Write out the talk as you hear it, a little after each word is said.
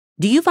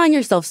Do you find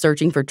yourself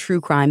searching for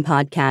true crime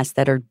podcasts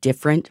that are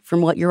different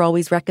from what you're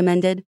always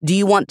recommended? Do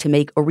you want to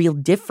make a real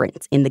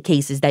difference in the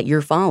cases that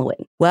you're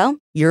following? Well,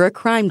 you're a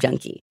crime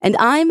junkie. And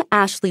I'm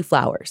Ashley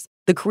Flowers,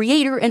 the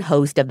creator and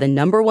host of the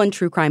 #1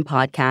 true crime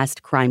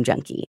podcast, Crime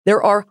Junkie.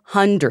 There are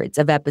hundreds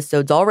of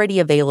episodes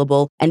already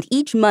available, and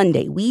each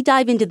Monday we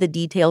dive into the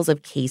details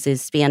of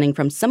cases spanning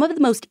from some of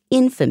the most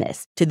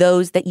infamous to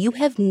those that you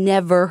have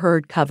never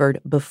heard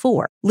covered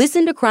before.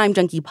 Listen to Crime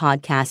Junkie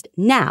Podcast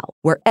now,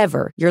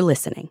 wherever you're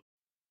listening.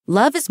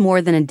 Love is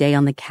more than a day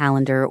on the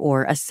calendar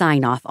or a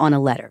sign-off on a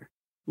letter.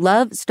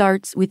 Love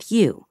starts with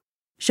you.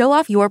 Show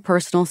off your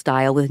personal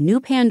style with new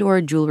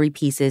Pandora jewelry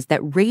pieces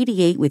that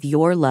radiate with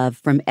your love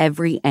from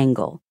every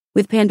angle.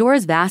 With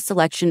Pandora's vast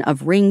selection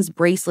of rings,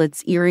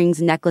 bracelets,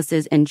 earrings,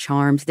 necklaces, and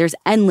charms, there's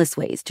endless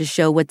ways to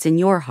show what's in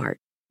your heart.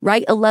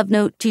 Write a love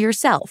note to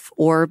yourself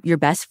or your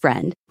best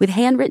friend with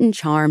handwritten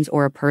charms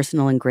or a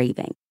personal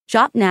engraving.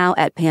 Shop now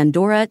at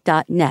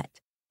pandora.net.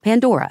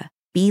 Pandora,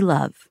 be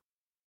love.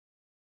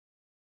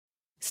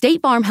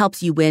 State Farm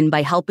helps you win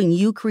by helping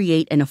you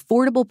create an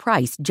affordable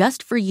price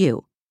just for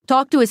you.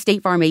 Talk to a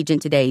State Farm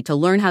agent today to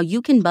learn how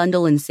you can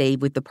bundle and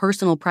save with the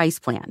Personal Price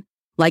Plan.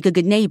 Like a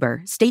good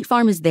neighbor, State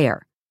Farm is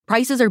there.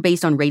 Prices are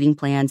based on rating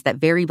plans that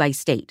vary by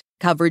state.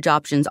 Coverage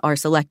options are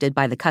selected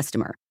by the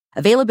customer.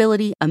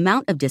 Availability,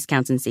 amount of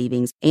discounts and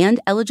savings, and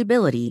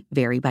eligibility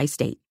vary by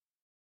state.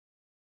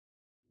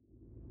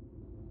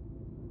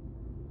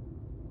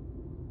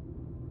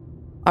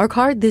 Our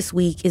card this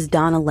week is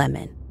Donna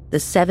Lemon, the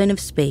 7 of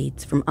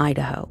Spades from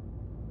Idaho.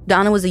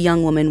 Donna was a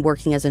young woman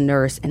working as a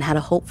nurse and had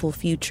a hopeful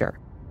future,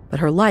 but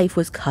her life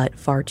was cut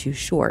far too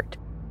short.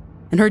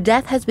 And her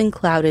death has been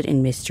clouded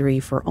in mystery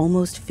for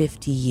almost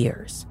 50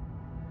 years.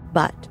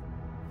 But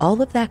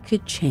all of that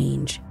could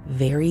change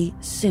very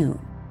soon.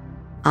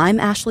 I'm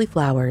Ashley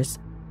Flowers,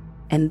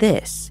 and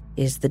this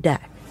is The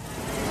Deck.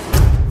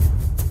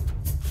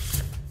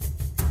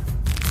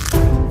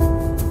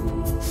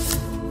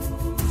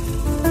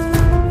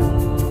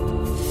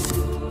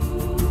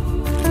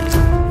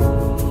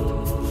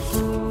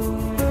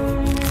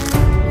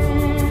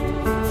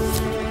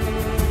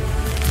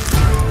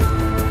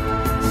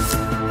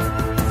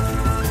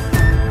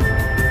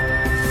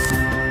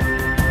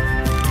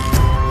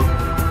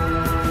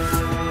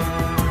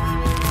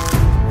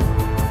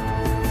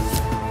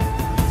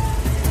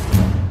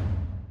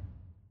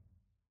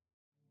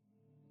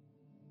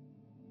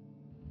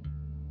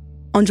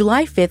 On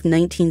July 5th,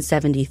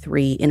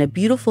 1973, in a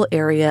beautiful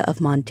area of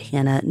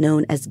Montana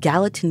known as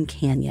Gallatin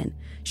Canyon,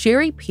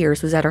 Sherry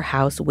Pierce was at her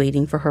house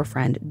waiting for her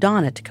friend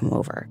Donna to come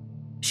over.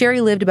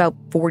 Sherry lived about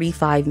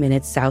 45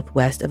 minutes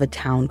southwest of a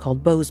town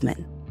called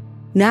Bozeman.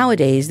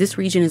 Nowadays, this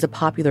region is a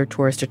popular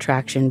tourist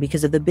attraction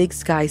because of the Big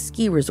Sky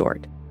ski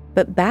resort.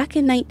 But back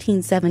in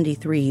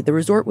 1973, the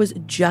resort was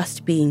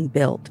just being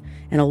built,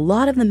 and a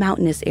lot of the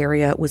mountainous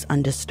area was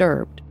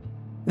undisturbed.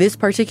 This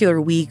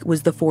particular week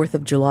was the 4th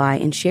of July,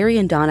 and Sherry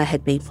and Donna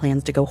had made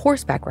plans to go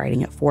horseback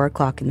riding at 4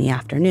 o'clock in the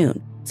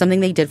afternoon, something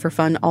they did for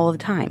fun all the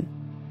time.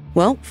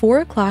 Well, 4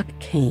 o'clock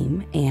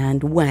came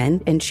and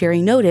went, and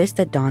Sherry noticed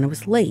that Donna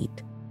was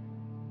late.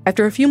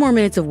 After a few more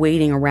minutes of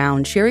waiting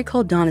around, Sherry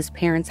called Donna's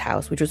parents'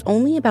 house, which was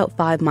only about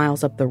 5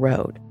 miles up the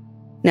road.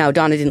 Now,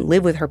 Donna didn't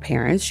live with her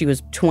parents. She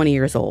was 20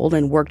 years old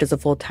and worked as a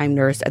full-time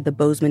nurse at the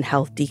Bozeman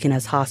Health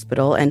Deaconess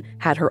Hospital and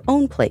had her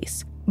own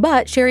place.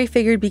 But Sherry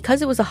figured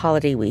because it was a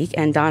holiday week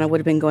and Donna would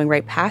have been going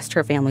right past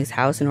her family's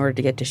house in order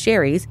to get to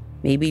Sherry's,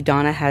 maybe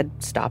Donna had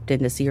stopped in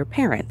to see her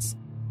parents.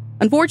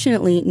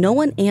 Unfortunately, no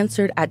one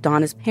answered at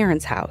Donna's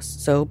parents' house,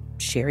 so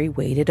Sherry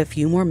waited a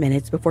few more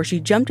minutes before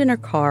she jumped in her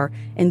car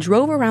and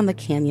drove around the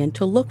canyon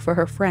to look for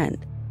her friend.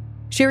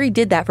 Sherry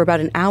did that for about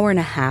an hour and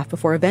a half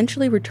before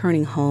eventually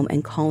returning home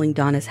and calling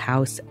Donna's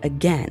house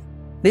again,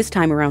 this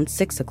time around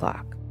 6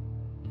 o'clock.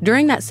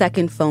 During that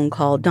second phone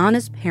call,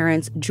 Donna's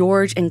parents,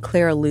 George and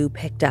Clara Lou,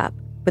 picked up,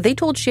 but they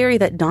told Sherry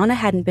that Donna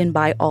hadn't been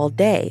by all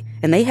day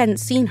and they hadn't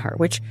seen her,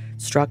 which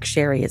struck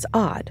Sherry as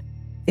odd.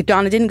 If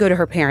Donna didn't go to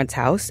her parents'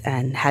 house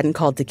and hadn't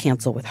called to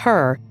cancel with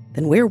her,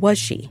 then where was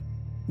she?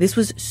 This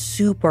was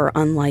super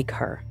unlike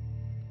her.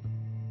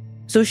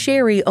 So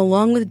Sherry,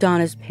 along with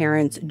Donna's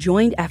parents,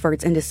 joined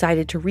efforts and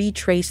decided to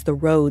retrace the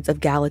roads of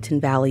Gallatin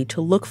Valley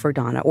to look for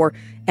Donna or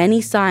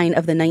any sign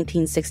of the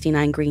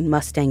 1969 green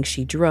Mustang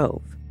she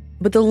drove.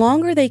 But the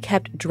longer they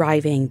kept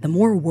driving, the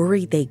more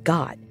worried they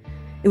got.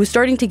 It was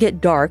starting to get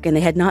dark and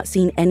they had not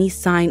seen any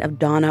sign of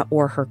Donna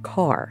or her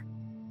car.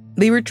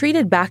 They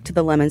retreated back to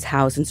the Lemons'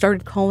 house and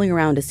started calling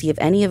around to see if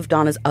any of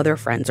Donna's other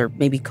friends or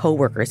maybe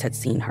coworkers had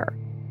seen her.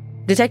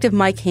 Detective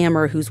Mike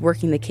Hammer, who's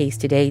working the case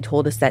today,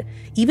 told us that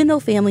even though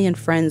family and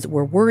friends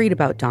were worried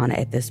about Donna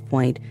at this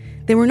point,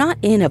 they were not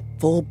in a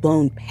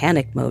full-blown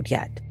panic mode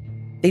yet.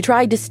 They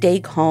tried to stay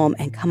calm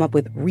and come up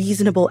with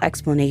reasonable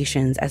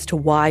explanations as to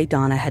why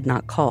Donna had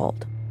not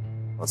called.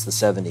 Well, it's the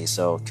 70s,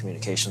 so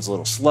communication's a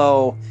little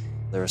slow.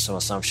 There were some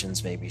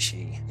assumptions maybe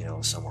she,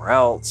 somewhere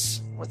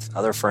else with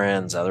other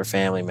friends, other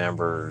family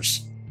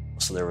members.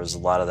 So there was a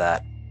lot of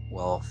that,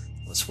 well,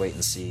 let's wait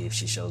and see if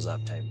she shows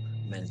up type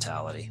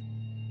mentality.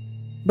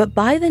 But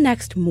by the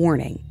next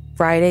morning,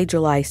 Friday,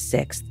 July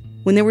 6th.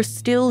 When there was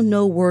still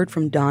no word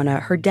from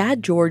Donna, her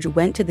dad, George,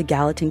 went to the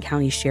Gallatin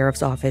County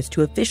Sheriff's Office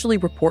to officially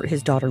report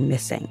his daughter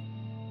missing.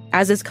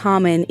 As is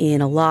common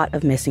in a lot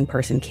of missing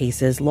person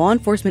cases, law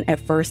enforcement at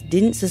first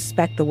didn't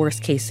suspect the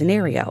worst-case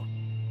scenario.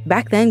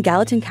 Back then,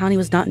 Gallatin County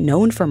was not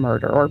known for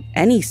murder or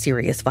any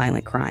serious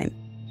violent crime.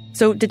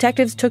 So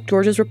detectives took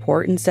George's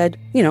report and said,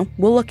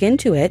 we'll look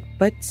into it,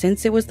 but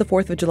since it was the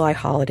 4th of July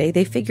holiday,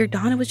 they figured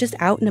Donna was just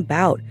out and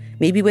about,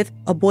 maybe with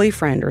a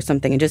boyfriend or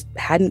something, and just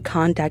hadn't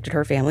contacted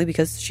her family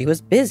because she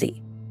was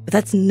busy. But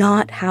that's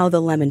not how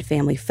the Lemon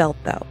family felt,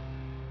 though.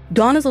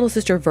 Donna's little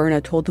sister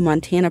Verna told the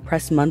Montana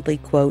Press Monthly,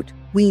 quote,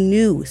 "We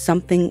knew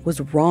something was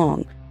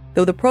wrong,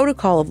 though the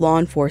protocol of law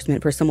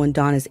enforcement for someone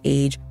Donna's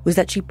age was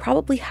that she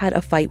probably had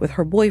a fight with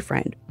her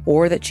boyfriend,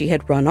 or that she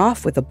had run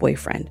off with a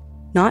boyfriend,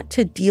 not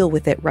to deal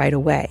with it right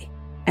away,"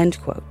 end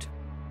quote.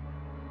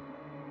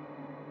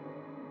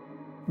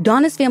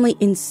 Donna's family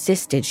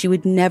insisted she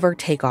would never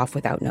take off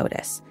without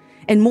notice.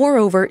 And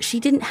moreover,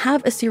 she didn't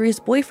have a serious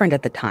boyfriend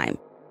at the time.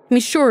 I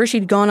mean, sure,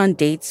 she'd gone on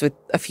dates with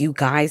a few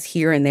guys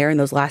here and there in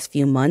those last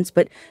few months,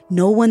 but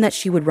no one that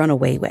she would run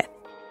away with.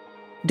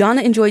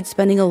 Donna enjoyed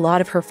spending a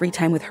lot of her free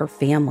time with her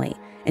family,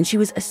 and she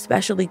was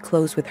especially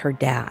close with her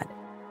dad.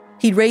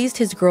 He'd raised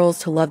his girls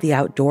to love the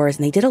outdoors,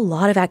 and they did a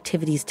lot of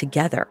activities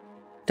together.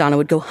 Donna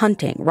would go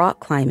hunting, rock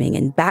climbing,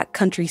 and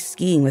backcountry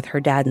skiing with her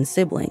dad and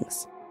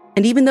siblings.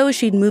 And even though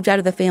she'd moved out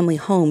of the family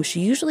home, she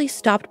usually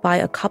stopped by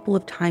a couple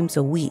of times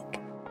a week.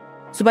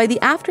 So by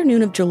the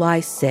afternoon of July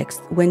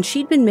 6th, when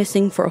she'd been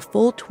missing for a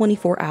full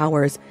 24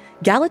 hours,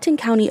 Gallatin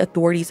County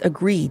authorities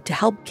agreed to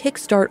help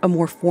kickstart a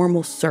more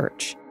formal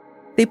search.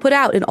 They put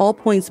out an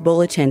all-points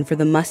bulletin for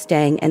the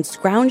Mustang and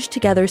scrounged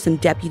together some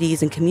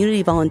deputies and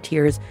community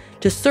volunteers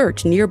to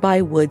search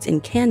nearby woods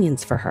and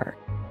canyons for her.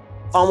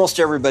 Almost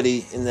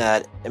everybody in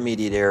that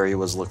immediate area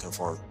was looking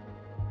for him.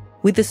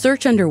 With the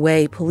search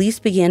underway, police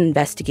began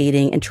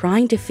investigating and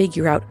trying to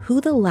figure out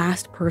who the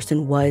last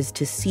person was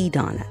to see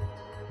Donna.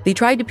 They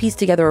tried to piece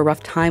together a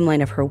rough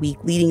timeline of her week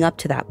leading up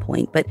to that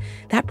point, but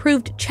that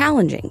proved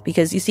challenging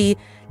because, you see,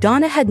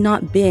 Donna had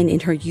not been in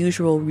her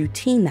usual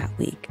routine that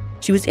week.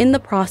 She was in the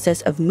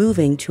process of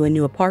moving to a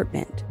new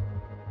apartment.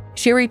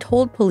 Sherry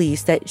told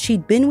police that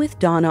she'd been with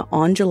Donna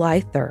on July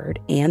 3rd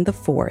and the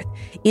 4th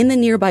in the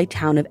nearby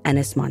town of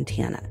Ennis,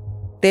 Montana.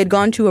 They had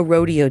gone to a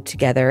rodeo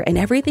together, and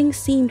everything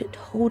seemed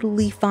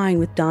totally fine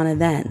with Donna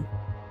then.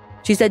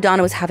 She said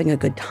Donna was having a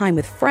good time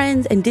with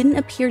friends and didn't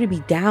appear to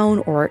be down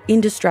or in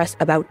distress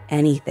about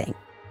anything.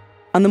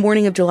 On the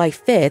morning of July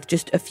 5th,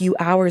 just a few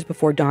hours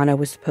before Donna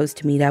was supposed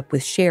to meet up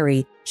with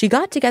Sherry, she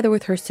got together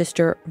with her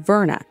sister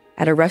Verna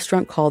at a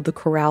restaurant called the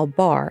Corral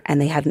Bar,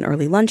 and they had an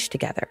early lunch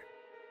together.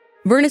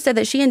 Verna said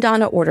that she and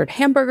Donna ordered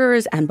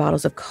hamburgers and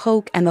bottles of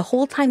Coke, and the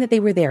whole time that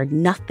they were there,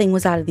 nothing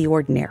was out of the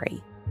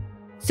ordinary.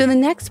 So the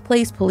next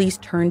place police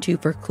turned to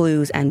for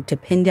clues and to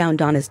pin down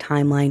Donna's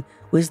timeline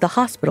was the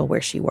hospital where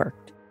she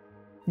worked.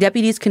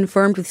 Deputies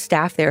confirmed with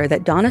staff there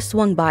that Donna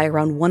swung by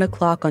around 1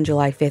 o'clock on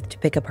July 5th to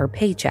pick up her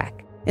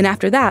paycheck. And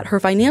after that, her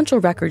financial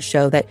records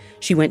show that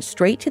she went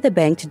straight to the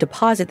bank to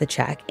deposit the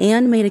check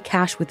and made a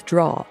cash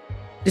withdrawal.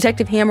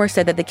 Detective Hammer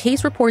said that the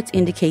case reports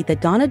indicate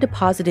that Donna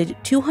deposited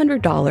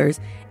 $200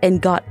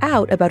 and got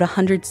out about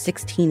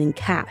 $116 in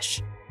cash.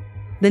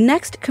 The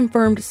next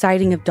confirmed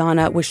sighting of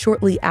Donna was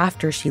shortly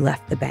after she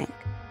left the bank.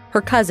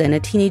 Her cousin, a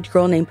teenage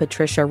girl named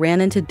Patricia,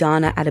 ran into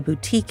Donna at a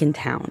boutique in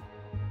town.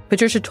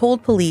 Patricia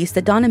told police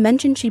that Donna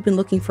mentioned she'd been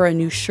looking for a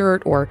new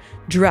shirt or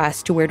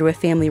dress to wear to a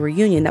family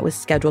reunion that was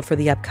scheduled for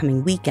the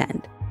upcoming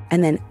weekend.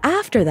 And then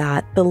after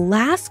that, the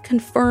last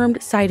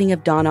confirmed sighting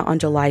of Donna on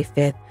July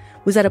 5th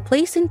was at a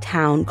place in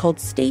town called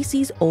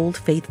Stacy's Old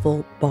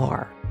Faithful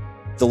Bar.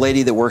 The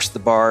lady that works at the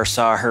bar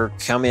saw her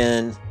come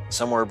in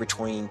somewhere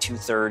between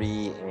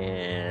 2:30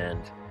 and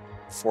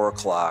 4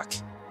 o'clock,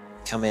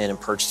 come in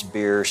and purchase a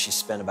beer. She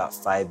spent about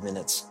 5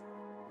 minutes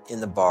in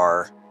the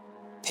bar,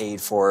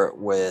 paid for it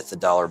with a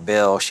 $1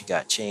 bill. She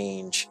got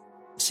change,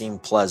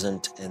 seemed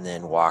pleasant, and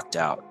then walked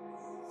out.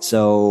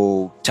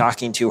 So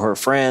talking to her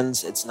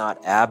friends, it's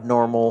not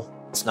abnormal.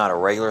 It's not a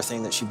regular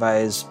thing that she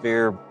buys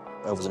beer.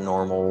 It was a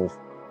normal,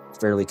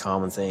 fairly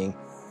common thing.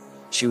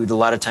 She would a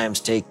lot of times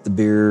take the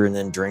beer and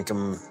then drink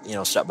them,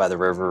 stop by the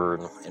river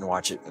and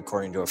watch it,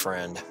 according to a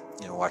friend,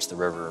 watch the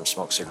river and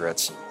smoke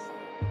cigarettes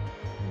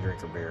and drink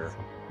her beer.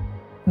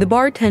 The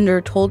bartender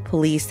told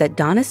police that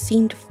Donna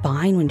seemed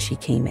fine when she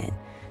came in.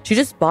 She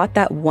just bought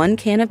that one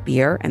can of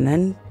beer and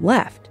then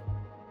left.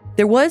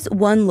 There was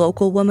one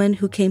local woman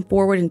who came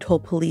forward and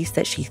told police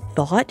that she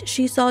thought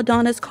she saw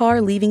Donna's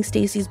car leaving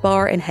Stacy's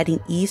bar and heading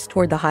east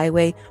toward the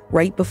highway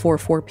right before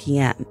 4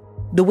 p.m.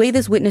 The way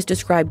this witness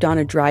described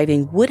Donna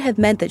driving would have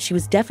meant that she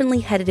was definitely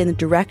headed in the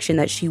direction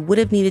that she would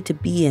have needed to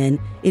be in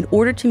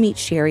order to meet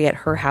Sherry at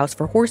her house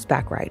for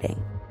horseback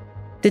riding.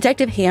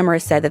 Detective Hammer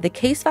said that the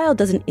case file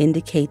doesn't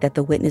indicate that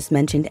the witness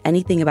mentioned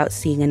anything about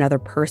seeing another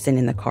person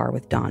in the car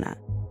with Donna.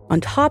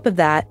 On top of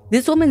that,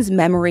 this woman's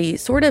memory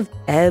sort of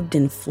ebbed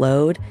and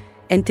flowed,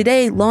 and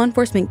today law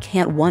enforcement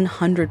can't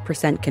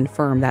 100%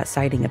 confirm that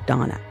sighting of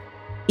Donna.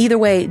 Either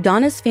way,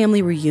 Donna's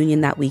family reunion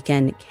that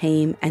weekend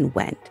came and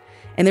went,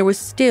 and there was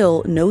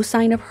still no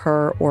sign of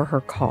her or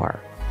her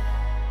car.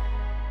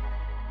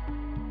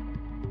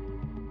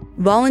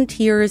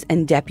 Volunteers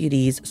and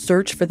deputies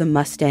searched for the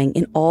Mustang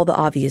in all the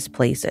obvious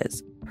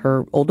places.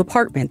 Her old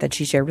apartment that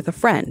she shared with a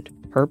friend,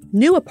 her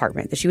new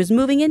apartment that she was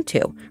moving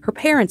into, her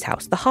parents'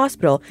 house, the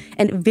hospital,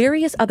 and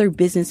various other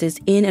businesses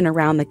in and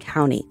around the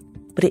county.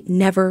 But it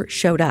never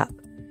showed up.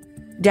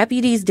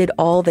 Deputies did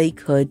all they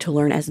could to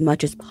learn as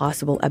much as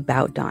possible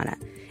about Donna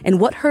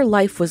and what her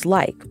life was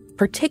like,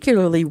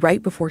 particularly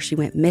right before she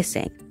went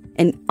missing.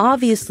 And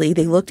obviously,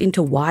 they looked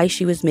into why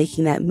she was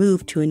making that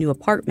move to a new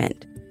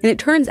apartment. And it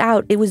turns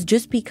out it was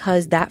just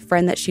because that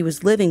friend that she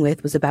was living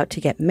with was about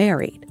to get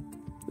married.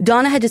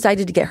 Donna had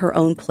decided to get her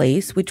own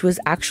place, which was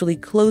actually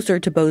closer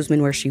to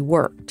Bozeman where she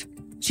worked.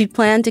 She'd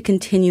planned to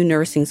continue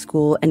nursing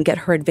school and get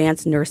her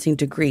advanced nursing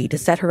degree to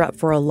set her up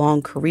for a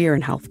long career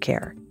in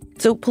healthcare.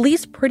 So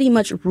police pretty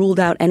much ruled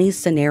out any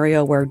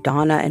scenario where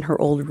Donna and her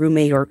old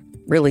roommate, or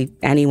really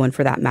anyone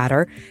for that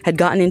matter, had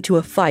gotten into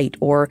a fight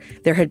or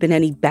there had been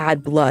any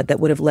bad blood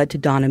that would have led to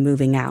Donna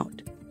moving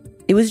out.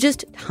 It was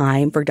just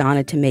time for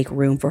Donna to make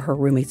room for her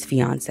roommate's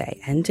fiancé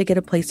and to get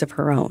a place of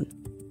her own.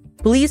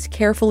 Police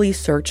carefully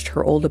searched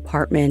her old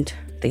apartment,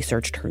 they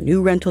searched her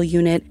new rental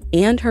unit,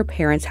 and her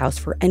parents' house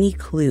for any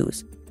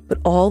clues, but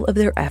all of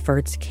their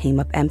efforts came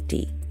up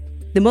empty.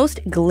 The most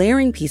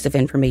glaring piece of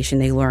information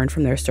they learned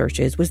from their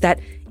searches was that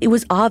it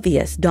was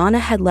obvious Donna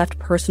had left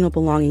personal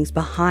belongings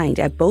behind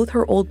at both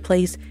her old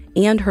place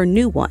and her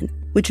new one,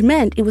 which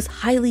meant it was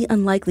highly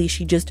unlikely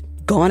she'd just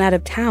gone out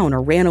of town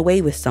or ran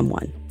away with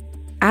someone.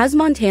 As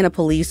Montana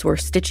police were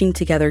stitching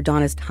together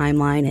Donna's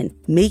timeline and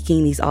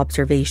making these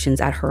observations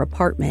at her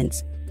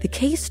apartments, the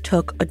case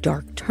took a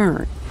dark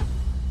turn.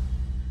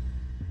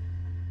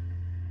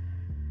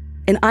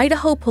 An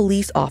Idaho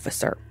police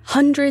officer,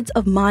 hundreds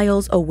of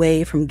miles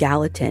away from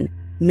Gallatin,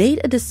 made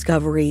a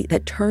discovery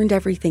that turned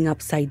everything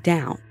upside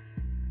down.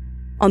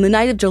 On the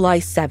night of July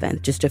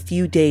 7th, just a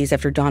few days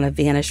after Donna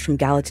vanished from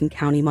Gallatin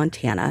County,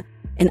 Montana,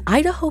 an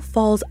Idaho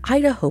Falls,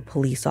 Idaho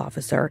police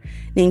officer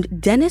named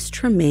Dennis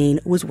Tremaine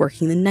was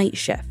working the night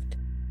shift.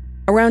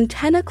 Around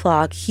 10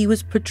 o'clock, he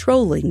was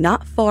patrolling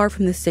not far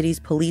from the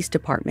city's police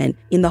department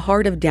in the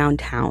heart of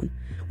downtown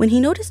when he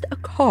noticed a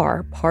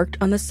car parked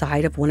on the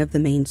side of one of the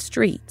main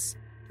streets.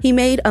 He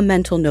made a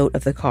mental note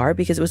of the car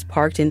because it was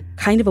parked in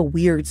kind of a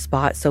weird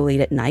spot so late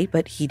at night,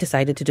 but he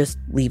decided to just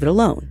leave it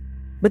alone.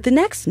 But the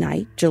next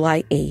night,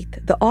 July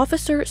 8th, the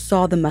officer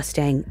saw the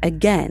Mustang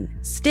again,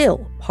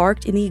 still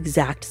parked in the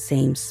exact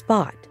same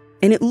spot.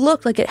 And it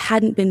looked like it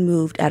hadn't been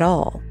moved at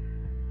all.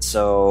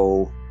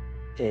 So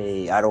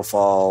a Idaho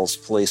Falls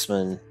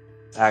policeman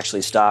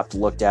actually stopped,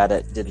 looked at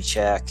it, did a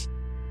check,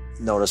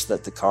 noticed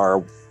that the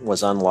car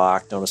was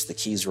unlocked, noticed the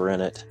keys were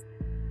in it,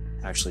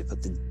 actually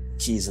put the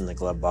keys in the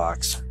glove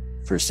box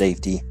for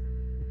safety.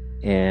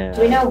 And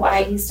do we know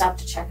why he stopped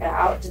to check it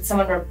out? Did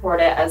someone report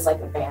it as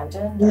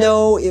abandoned? Or?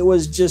 No, it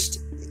was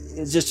just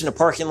in a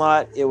parking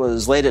lot. It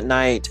was late at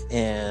night,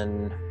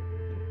 and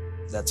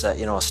that's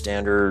a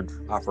standard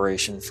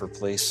operation for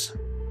police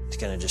to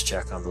kind of just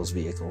check on those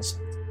vehicles.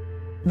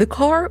 The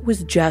car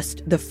was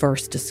just the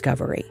first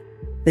discovery.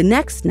 The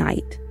next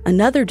night,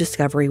 another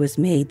discovery was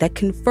made that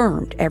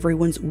confirmed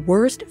everyone's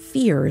worst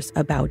fears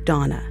about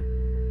Donna.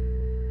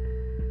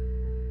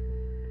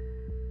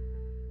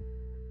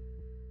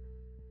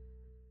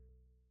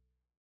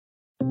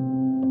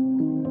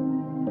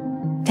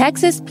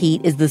 Texas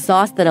Pete is the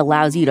sauce that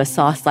allows you to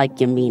sauce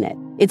like you mean it.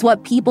 It's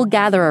what people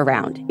gather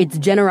around. It's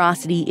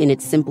generosity in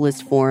its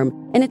simplest form,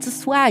 and it's a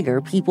swagger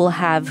people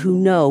have who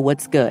know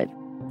what's good.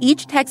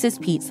 Each Texas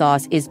Pete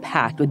sauce is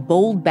packed with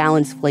bold,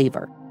 balanced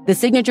flavor. The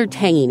signature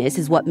tanginess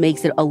is what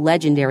makes it a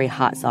legendary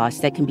hot sauce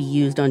that can be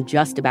used on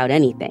just about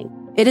anything.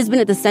 It has been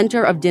at the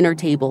center of dinner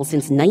tables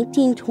since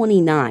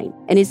 1929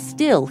 and is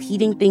still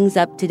heating things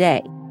up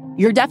today.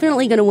 You're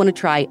definitely going to want to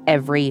try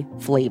every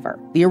flavor.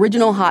 The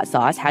original hot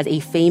sauce has a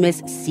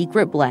famous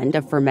secret blend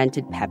of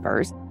fermented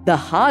peppers. The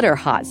hotter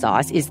hot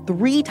sauce is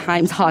 3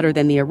 times hotter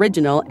than the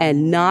original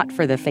and not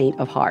for the faint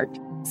of heart.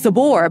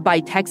 Sabor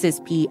by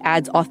Texas Pete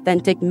adds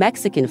authentic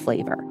Mexican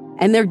flavor,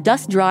 and their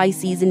dust-dry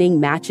seasoning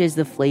matches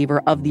the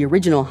flavor of the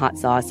original hot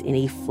sauce in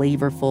a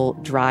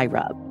flavorful dry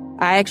rub.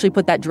 I actually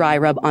put that dry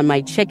rub on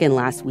my chicken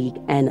last week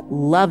and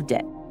loved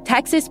it.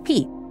 Texas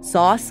Pete,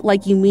 sauce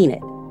like you mean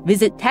it.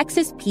 Visit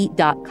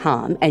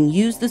TexasPete.com and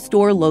use the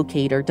store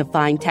locator to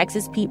find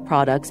Texas Pete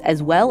products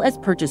as well as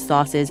purchase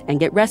sauces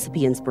and get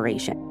recipe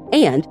inspiration.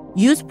 And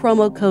use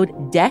promo code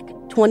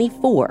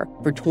DECK24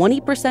 for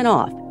 20%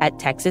 off at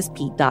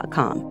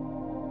TexasPete.com.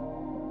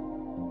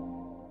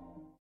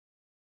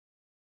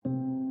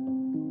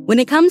 When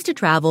it comes to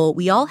travel,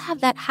 we all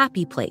have that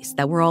happy place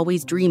that we're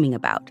always dreaming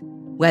about.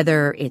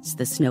 Whether it's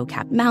the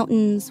snow-capped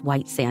mountains,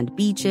 white sand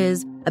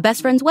beaches, a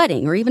best friend's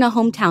wedding, or even a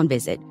hometown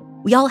visit,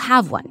 we all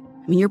have one.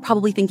 I mean, you're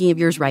probably thinking of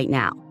yours right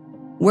now.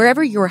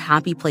 Wherever your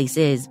happy place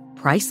is,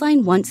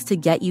 Priceline wants to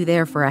get you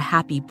there for a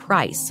happy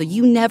price so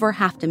you never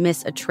have to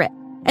miss a trip.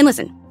 And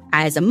listen,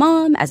 as a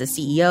mom, as a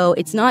CEO,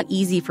 it's not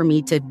easy for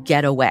me to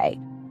get away.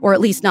 or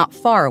at least not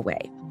far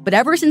away. But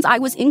ever since I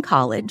was in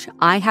college,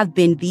 I have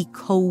been the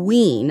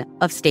queen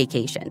of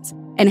staycations.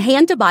 And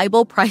Hand to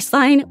Bible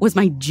Priceline was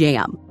my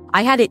jam.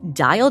 I had it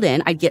dialed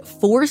in. I'd get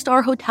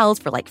 4-star hotels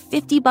for like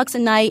 $50 a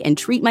night and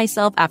treat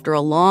myself after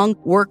a long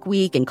work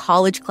week and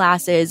college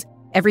classes.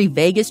 Every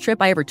Vegas trip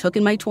I ever took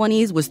in my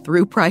 20s was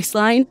through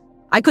Priceline.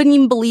 I couldn't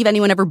even believe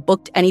anyone ever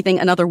booked anything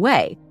another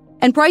way.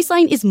 And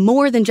Priceline is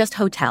more than just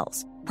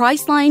hotels.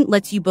 Priceline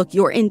lets you book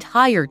your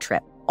entire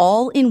trip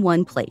all in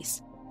one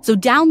place. So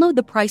download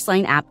the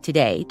Priceline app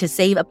today to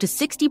save up to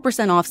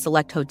 60% off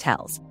select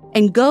hotels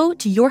and go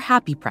to your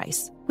happy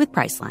price with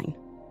Priceline.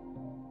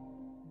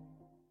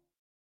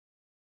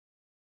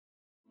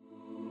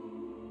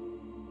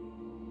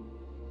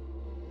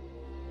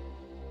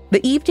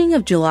 The evening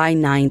of July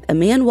 9th, a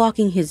man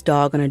walking his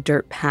dog on a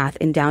dirt path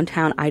in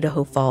downtown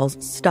Idaho Falls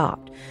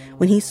stopped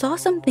when he saw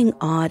something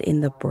odd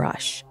in the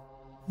brush.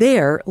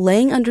 There,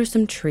 laying under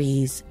some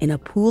trees in a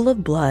pool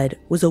of blood,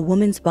 was a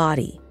woman's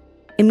body.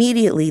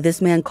 Immediately, this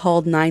man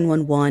called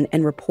 911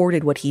 and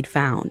reported what he'd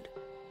found.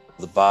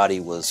 The body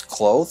was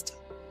clothed.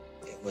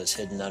 It was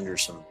hidden under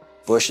some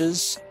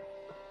bushes.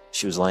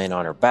 She was laying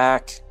on her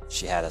back.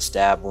 She had a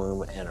stab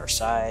wound in her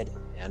side,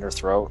 and her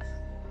throat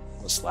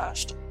was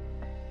slashed.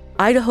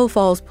 Idaho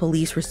Falls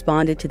police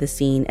responded to the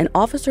scene, and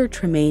Officer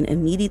Tremaine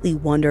immediately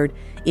wondered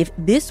if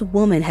this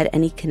woman had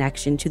any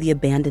connection to the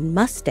abandoned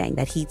Mustang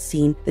that he'd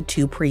seen the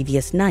 2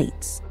 previous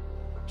nights.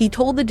 He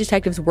told the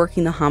detectives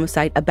working the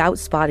homicide about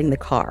spotting the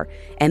car,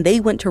 and they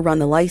went to run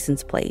the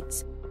license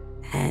plates.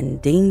 And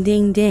ding,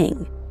 ding,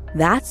 ding.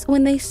 That's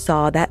when they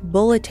saw that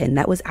bulletin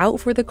that was out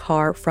for the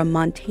car from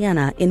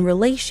Montana in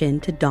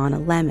relation to Donna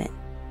Lemon.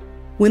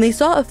 When they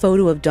saw a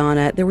photo of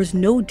Donna, there was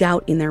no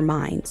doubt in their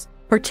minds,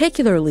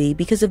 particularly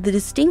because of the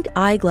distinct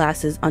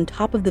eyeglasses on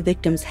top of the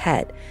victim's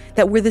head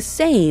that were the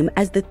same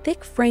as the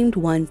thick-framed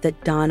ones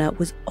that Donna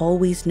was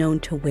always known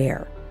to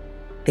wear.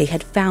 They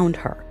had found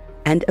her,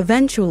 and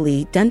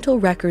eventually, dental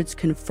records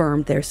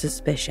confirmed their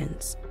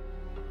suspicions.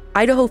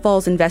 Idaho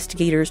Falls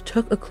investigators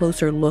took a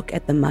closer look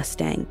at the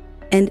Mustang,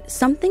 and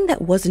something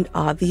that wasn't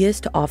obvious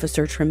to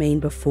Officer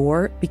Tremaine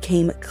before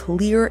became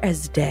clear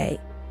as day.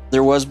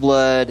 There was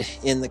blood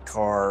in the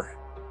car,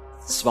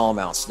 small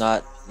amounts,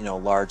 not,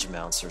 large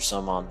amounts. There's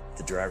some on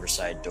the driver's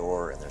side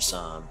door, and there's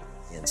some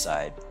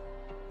inside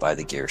by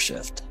the gear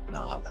shift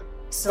knob.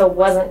 So it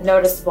wasn't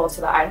noticeable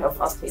to the Idaho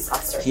Falls police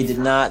officer? He did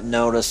not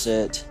notice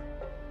it.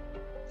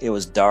 It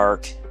was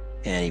dark,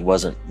 and he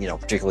wasn't,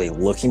 particularly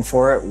looking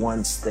for it.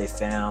 Once they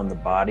found the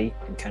body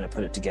and kind of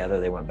put it together,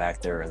 they went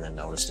back there and then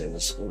noticed it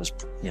was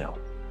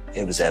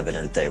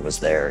evident that it was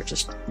there.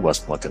 Just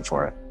wasn't looking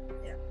for it.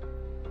 Yeah.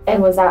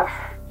 And was that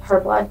her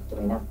blood? Do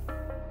we know?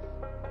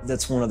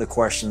 That's one of the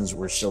questions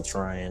we're still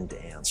trying to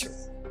answer.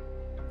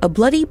 A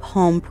bloody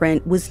palm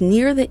print was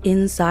near the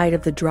inside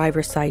of the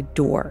driver's side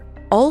door.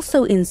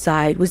 Also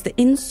inside was the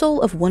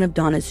insole of one of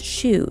Donna's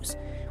shoes,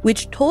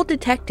 which told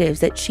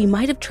detectives that she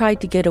might have tried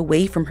to get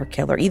away from her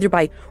killer, either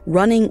by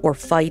running or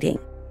fighting.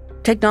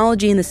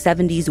 Technology in the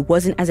 70s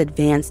wasn't as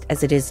advanced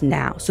as it is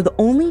now, so the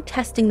only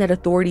testing that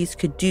authorities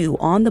could do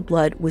on the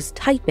blood was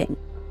typing,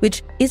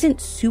 which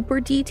isn't super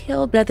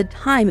detailed, but at the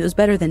time it was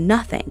better than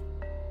nothing.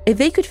 If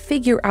they could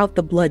figure out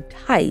the blood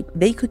type,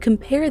 they could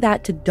compare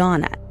that to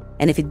Donna,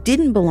 and if it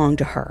didn't belong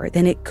to her,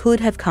 then it could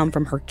have come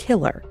from her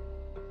killer.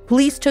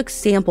 Police took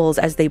samples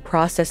as they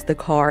processed the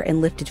car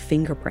and lifted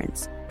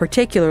fingerprints,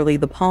 particularly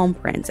the palm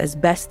prints, as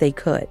best they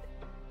could.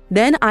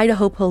 Then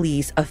Idaho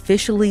police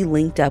officially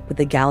linked up with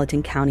the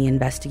Gallatin County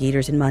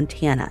investigators in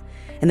Montana,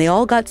 and they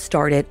all got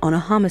started on a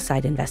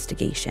homicide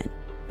investigation.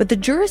 But the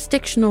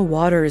jurisdictional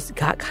waters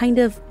got kind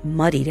of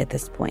muddied at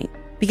this point,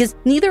 because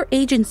neither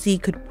agency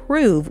could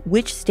prove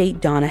which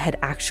state Donna had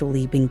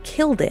actually been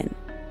killed in.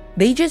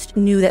 They just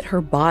knew that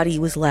her body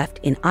was left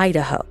in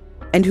Idaho,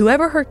 and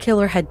whoever her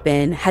killer had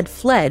been had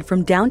fled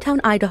from downtown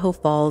Idaho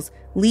Falls,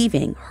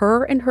 leaving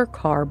her and her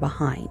car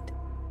behind.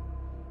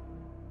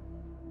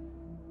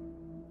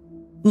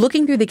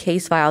 Looking through the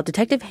case file,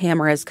 Detective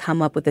Hammer has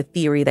come up with a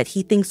theory that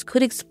he thinks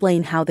could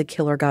explain how the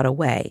killer got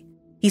away.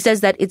 He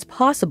says that it's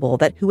possible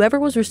that whoever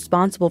was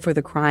responsible for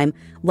the crime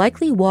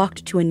likely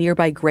walked to a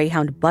nearby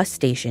Greyhound bus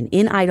station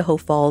in Idaho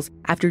Falls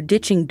after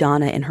ditching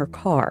Donna in her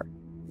car.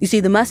 You see,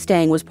 the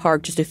Mustang was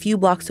parked just a few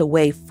blocks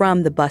away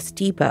from the bus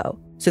depot,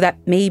 so that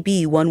may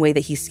be one way that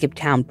he skipped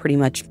town pretty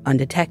much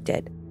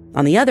undetected.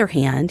 On the other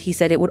hand, he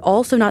said it would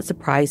also not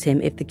surprise him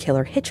if the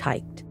killer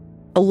hitchhiked.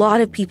 A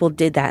lot of people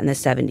did that in the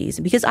 70s,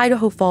 and because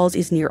Idaho Falls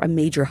is near a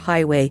major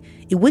highway,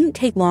 it wouldn't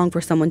take long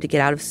for someone to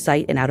get out of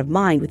sight and out of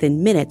mind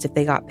within minutes if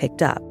they got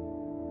picked up.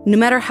 No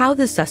matter how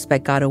the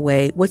suspect got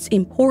away, what's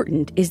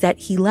important is that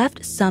he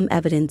left some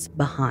evidence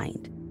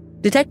behind.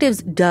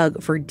 Detectives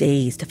dug for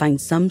days to find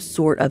some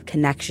sort of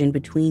connection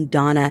between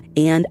Donna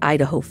and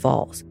Idaho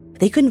Falls, but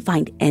they couldn't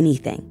find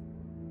anything.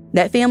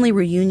 That family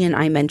reunion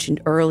I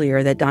mentioned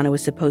earlier that Donna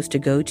was supposed to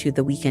go to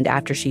the weekend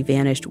after she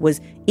vanished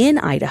was in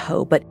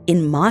Idaho, but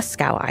in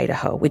Moscow,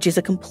 Idaho, which is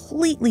a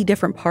completely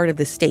different part of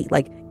the state,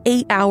 like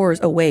 8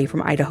 hours away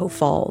from Idaho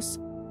Falls.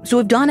 So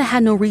if Donna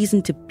had no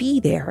reason to be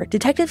there,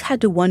 detectives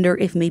had to wonder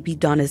if maybe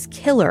Donna's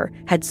killer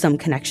had some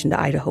connection to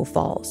Idaho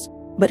Falls.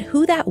 But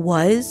who that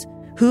was,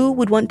 who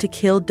would want to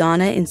kill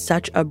Donna in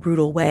such a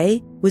brutal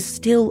way, was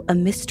still a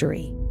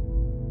mystery.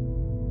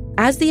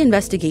 As the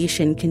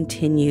investigation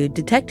continued,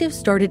 detectives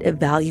started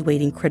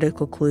evaluating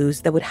critical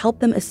clues that would help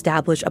them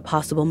establish a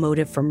possible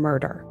motive for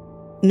murder.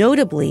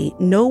 Notably,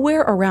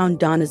 nowhere around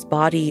Donna's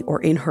body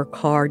or in her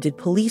car did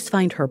police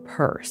find her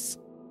purse.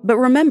 But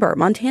remember,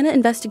 Montana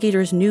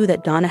investigators knew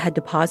that Donna had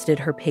deposited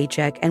her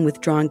paycheck and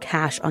withdrawn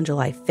cash on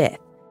July 5th.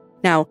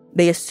 Now,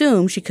 they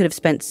assumed she could have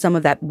spent some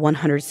of that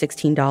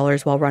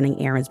 $116 while running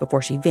errands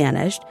before she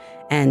vanished,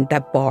 and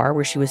that bar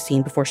where she was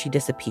seen before she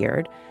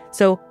disappeared.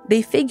 So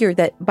they figured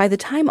that by the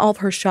time all of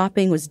her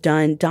shopping was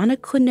done, Donna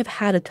couldn't have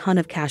had a ton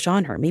of cash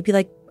on her, maybe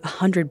like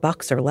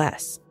 $100 or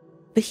less.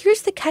 But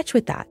here's the catch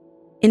with that.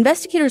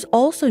 Investigators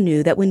also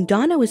knew that when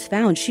Donna was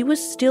found, she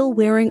was still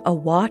wearing a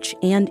watch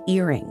and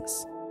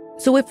earrings.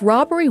 So if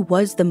robbery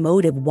was the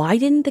motive, why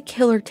didn't the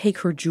killer take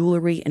her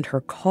jewelry and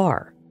her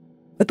car?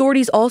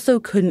 Authorities also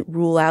couldn't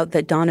rule out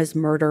that Donna's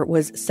murder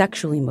was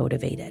sexually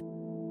motivated.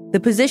 The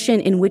position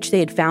in which they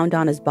had found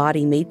Donna's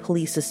body made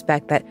police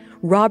suspect that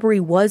robbery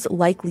was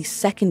likely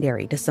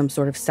secondary to some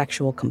sort of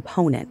sexual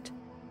component.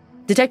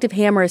 Detective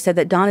Hammer said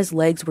that Donna's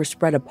legs were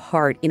spread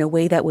apart in a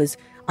way that was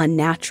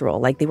unnatural,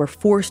 like they were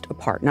forced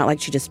apart, not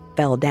like she just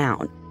fell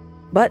down.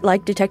 But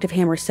like Detective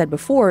Hammer said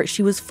before,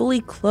 she was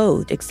fully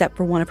clothed except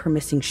for one of her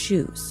missing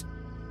shoes.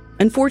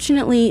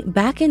 Unfortunately,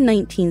 back in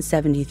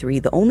 1973,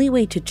 the only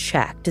way to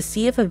check to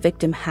see if a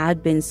victim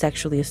had been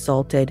sexually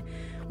assaulted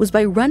was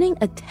by running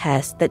a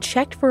test that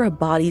checked for a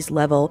body's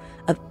level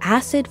of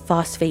acid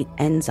phosphate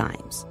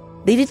enzymes.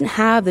 They didn't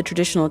have the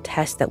traditional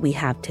test that we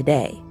have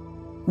today.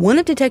 One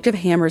of Detective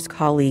Hammer's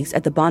colleagues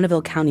at the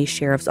Bonneville County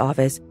Sheriff's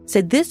Office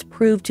said this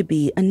proved to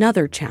be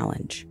another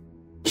challenge.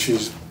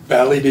 She's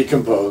badly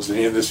decomposed,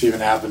 and this even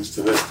happens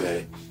to this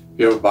day. If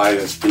you have a body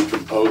that's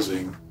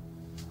decomposing,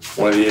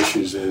 one of the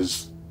issues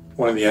is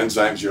one of the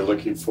enzymes you're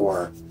looking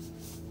for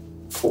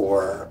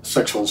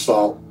sexual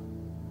assault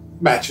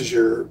matches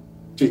your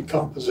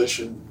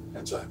decomposition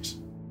enzymes.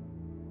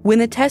 When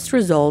the test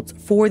results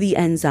for the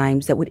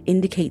enzymes that would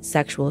indicate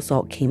sexual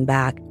assault came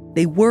back,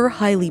 they were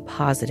highly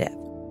positive.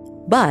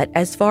 But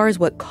as far as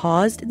what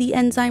caused the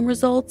enzyme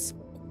results,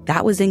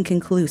 that was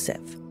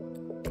inconclusive.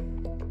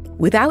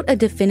 Without a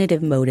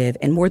definitive motive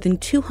and more than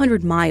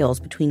 200 miles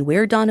between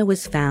where Donna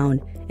was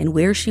found and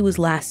where she was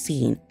last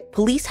seen,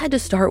 police had to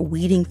start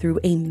weeding through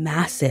a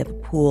massive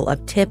pool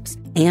of tips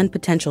and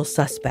potential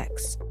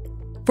suspects.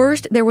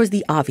 First, there was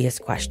the obvious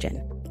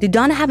question. Did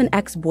Donna have an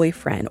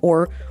ex-boyfriend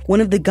or one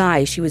of the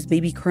guys she was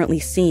maybe currently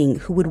seeing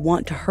who would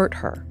want to hurt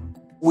her?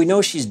 We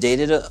know she's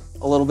dated a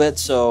little bit,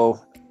 so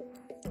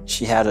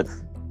she had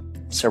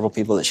several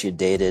people that she had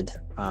dated.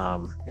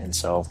 And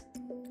so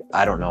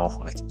I don't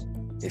know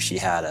if she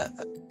had a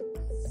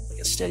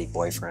steady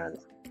boyfriend.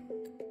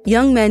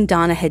 Young men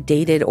Donna had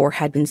dated or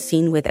had been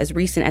seen with as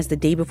recent as the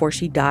day before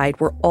she died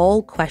were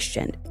all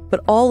questioned, but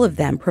all of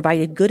them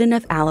provided good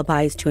enough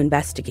alibis to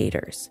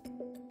investigators.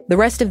 The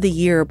rest of the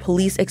year,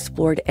 police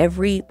explored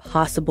every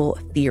possible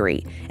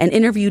theory and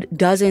interviewed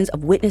dozens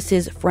of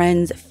witnesses,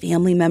 friends,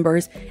 family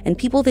members, and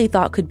people they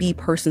thought could be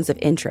persons of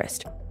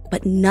interest.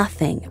 But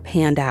nothing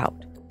panned out.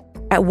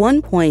 At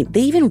one point,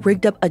 they even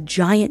rigged up a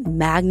giant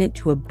magnet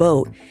to a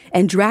boat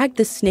and dragged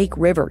the Snake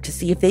River to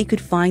see if they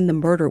could find the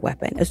murder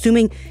weapon,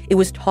 assuming it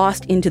was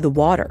tossed into the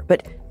water,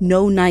 but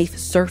no knife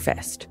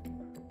surfaced.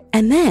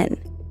 And then,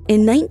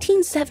 in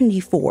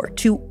 1974,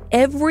 to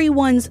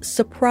everyone's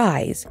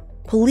surprise,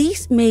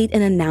 police made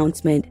an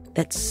announcement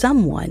that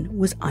someone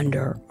was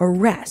under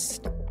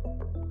arrest.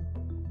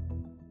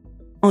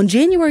 On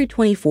January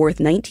 24th,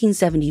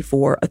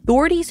 1974,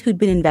 authorities who'd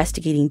been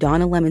investigating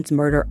Donna Lemon's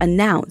murder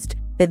announced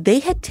that they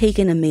had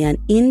taken a man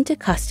into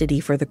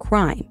custody for the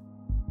crime.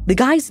 The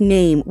guy's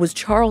name was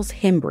Charles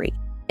Hembry,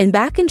 and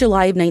back in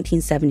July of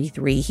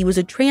 1973, he was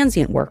a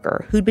transient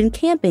worker who'd been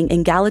camping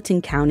in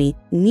Gallatin County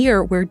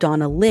near where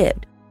Donna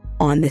lived.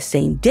 On the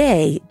same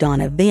day,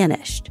 Donna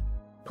vanished.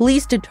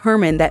 Police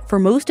determined that for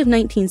most of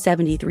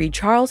 1973,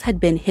 Charles had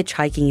been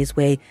hitchhiking his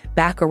way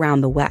back around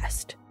the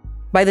West.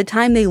 By the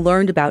time they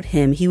learned about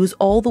him, he was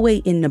all the way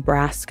in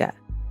Nebraska.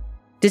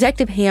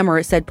 Detective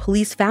Hammer said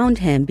police found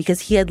him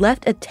because he had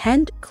left a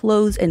tent,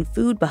 clothes, and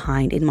food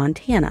behind in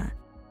Montana.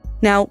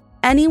 Now,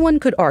 anyone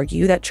could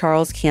argue that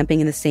Charles camping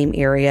in the same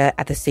area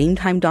at the same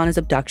time Donna's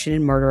abduction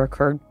and murder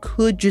occurred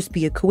could just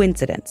be a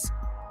coincidence.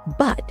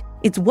 But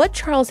it's what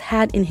Charles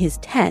had in his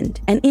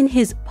tent and in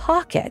his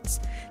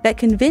pockets that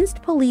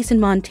convinced police in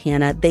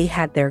Montana they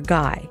had their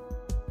guy.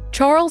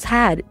 Charles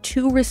had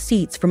 2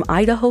 receipts from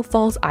Idaho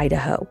Falls,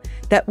 Idaho,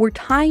 that were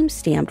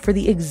time-stamped for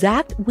the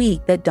exact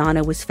week that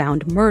Donna was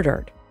found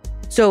murdered.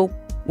 So,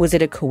 was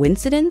it a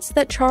coincidence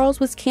that Charles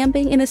was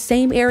camping in the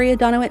same area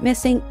Donna went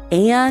missing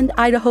and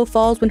Idaho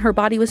Falls when her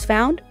body was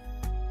found?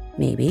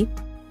 Maybe,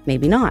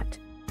 maybe not.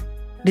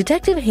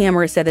 Detective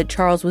Hammer said that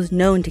Charles was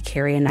known to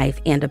carry a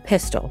knife and a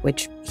pistol,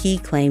 which he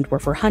claimed were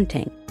for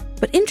hunting.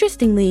 But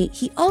interestingly,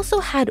 he also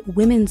had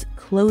women's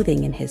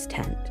clothing in his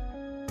tent.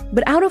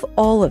 But out of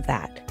all of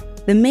that,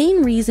 the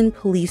main reason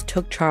police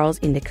took Charles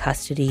into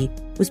custody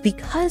was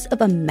because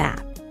of a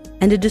map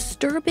and a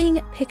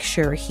disturbing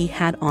picture he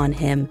had on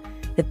him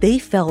that they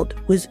felt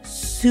was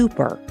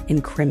super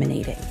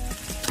incriminating.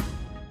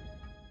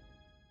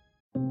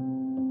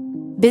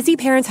 Busy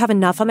parents have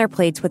enough on their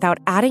plates without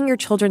adding your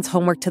children's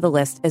homework to the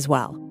list as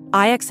well.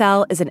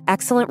 IXL is an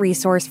excellent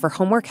resource for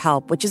homework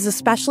help, which is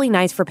especially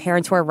nice for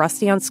parents who are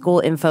rusty on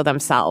school info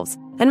themselves.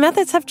 And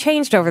methods have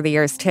changed over the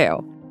years,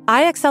 too.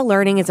 IXL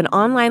Learning is an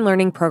online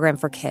learning program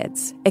for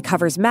kids. It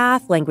covers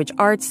math, language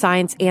arts,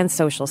 science, and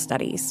social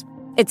studies.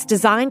 It's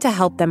designed to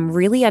help them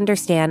really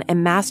understand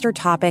and master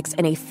topics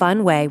in a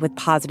fun way with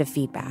positive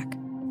feedback.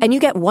 And you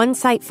get one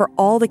site for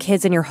all the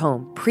kids in your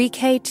home,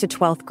 pre-K to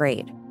 12th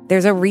grade.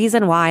 There's a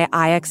reason why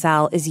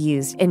IXL is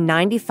used in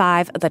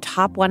 95 of the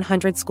top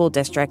 100 school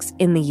districts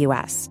in the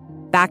U.S.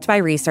 Backed by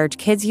research,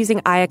 kids using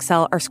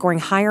IXL are scoring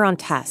higher on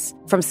tests.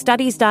 From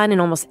studies done in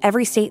almost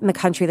every state in the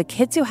country, the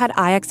kids who had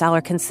IXL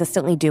are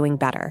consistently doing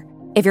better.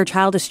 If your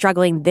child is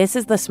struggling, this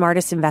is the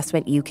smartest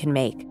investment you can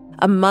make.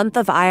 A month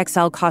of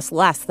IXL costs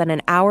less than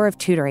an hour of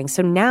tutoring,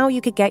 so now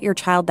you could get your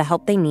child the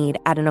help they need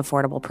at an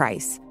affordable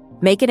price.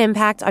 Make an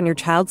impact on your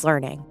child's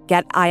learning.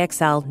 Get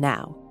IXL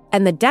now.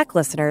 And the Deck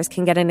listeners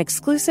can get an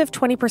exclusive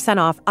 20%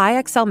 off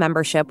IXL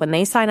membership when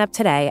they sign up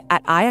today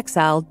at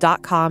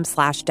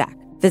IXL.com/deck.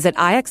 Visit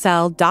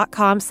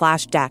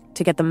IXL.com/deck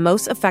to get the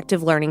most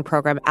effective learning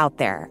program out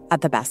there at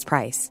the best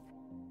price.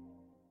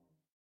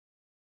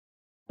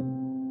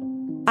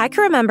 I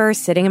can remember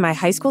sitting in my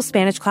high school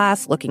Spanish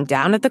class, looking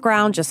down at the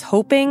ground, just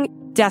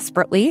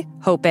desperately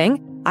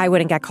hoping, I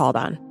wouldn't get called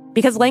on.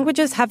 Because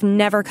languages have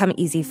never come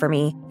easy for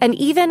me. And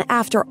even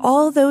after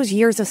all those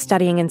years of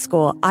studying in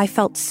school, I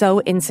felt so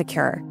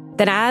insecure.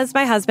 Then as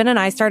my husband and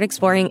I started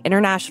exploring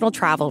international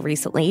travel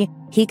recently,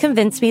 he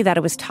convinced me that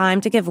it was time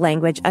to give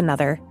language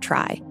another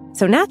try.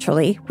 So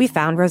naturally, we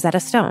found Rosetta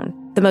Stone,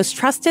 the most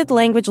trusted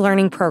language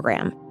learning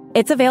program.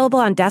 It's available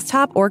on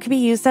desktop or can be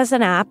used as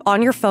an app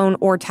on your phone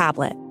or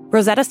tablet.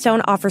 Rosetta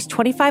Stone offers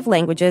 25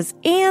 languages,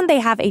 and they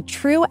have a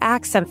true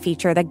accent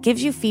feature that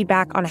gives you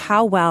feedback on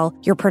how well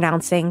you're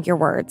pronouncing your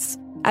words.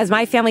 As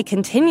my family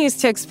continues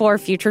to explore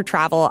future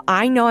travel,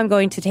 I know I'm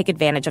going to take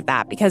advantage of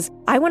that because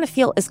I want to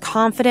feel as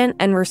confident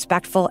and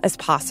respectful as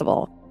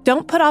possible.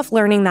 Don't put off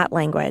learning that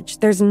language.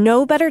 There's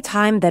no better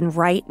time than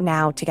right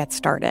now to get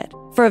started.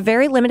 For a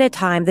very limited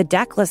time, the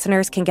Deck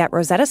listeners can get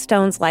Rosetta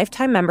Stone's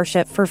lifetime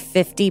membership for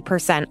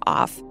 50%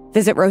 off.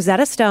 Visit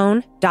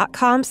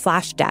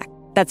rosettastone.com/deck.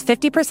 That's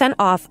 50%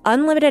 off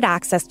unlimited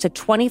access to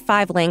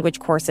 25 language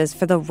courses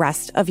for the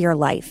rest of your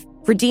life.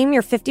 Redeem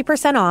your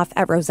 50% off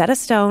at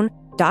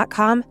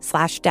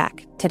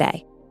rosettastone.com/deck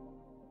today.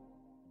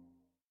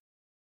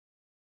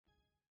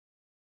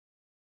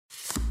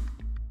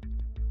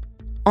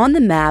 On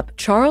the map,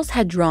 Charles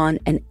had drawn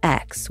an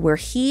X where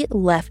he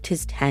left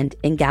his tent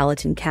in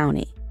Gallatin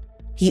County.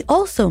 He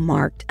also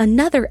marked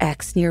another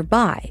X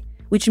nearby,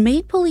 which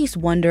made police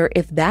wonder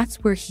if that's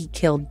where he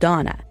killed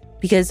Donna,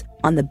 because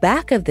on the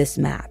back of this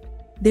map,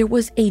 there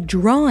was a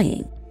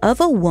drawing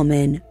of a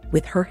woman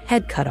with her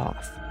head cut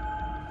off.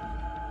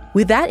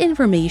 With that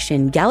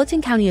information,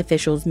 Gallatin County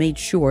officials made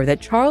sure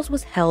that Charles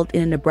was held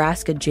in a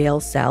Nebraska jail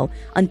cell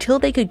until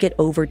they could get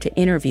over to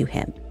interview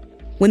him.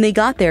 When they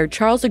got there,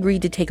 Charles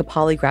agreed to take a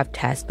polygraph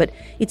test, but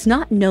it's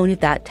not known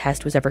if that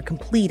test was ever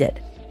completed.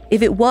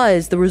 If it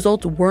was, the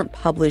results weren't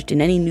published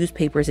in any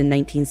newspapers in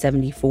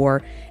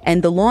 1974,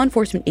 and the law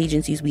enforcement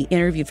agencies we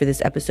interviewed for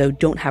this episode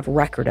don't have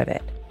record of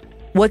it.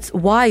 What's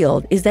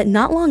wild is that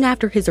not long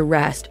after his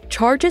arrest,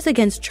 charges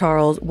against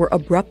Charles were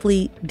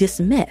abruptly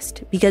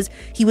dismissed because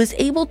he was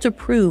able to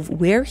prove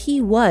where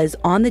he was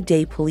on the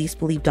day police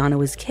believed Donna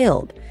was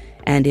killed,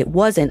 and it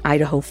wasn't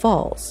Idaho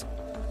Falls.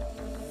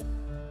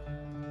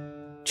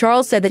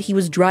 Charles said that he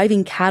was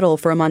driving cattle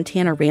for a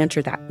Montana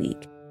rancher that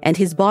week, and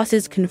his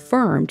bosses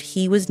confirmed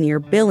he was near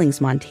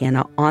Billings,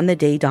 Montana on the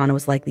day Donna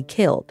was likely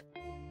killed.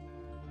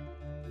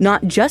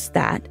 Not just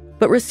that,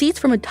 but receipts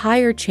from a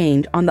tire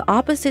change on the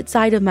opposite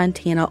side of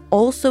Montana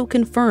also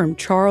confirmed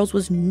Charles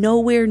was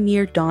nowhere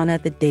near Donna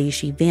the day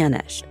she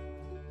vanished.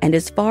 And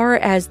as far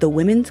as the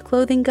women's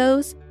clothing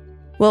goes,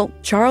 well,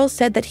 Charles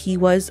said that he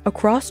was a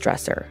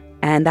cross-dresser,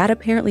 and that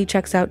apparently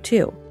checks out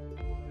too.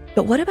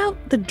 But what about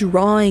the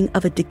drawing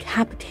of a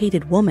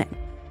decapitated woman?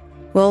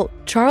 Well,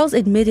 Charles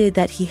admitted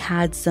that he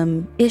had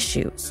some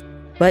issues,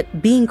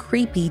 but being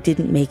creepy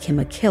didn't make him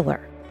a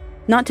killer.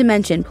 Not to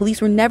mention,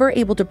 police were never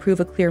able to prove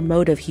a clear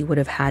motive he would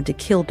have had to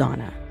kill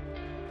Donna.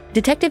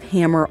 Detective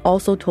Hammer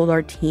also told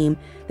our team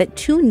that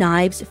 2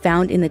 knives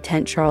found in the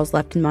tent Charles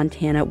left in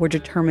Montana were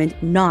determined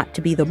not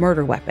to be the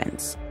murder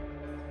weapons.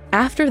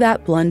 After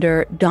that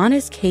blunder,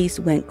 Donna's case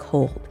went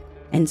cold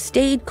and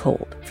stayed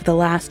cold for the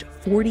last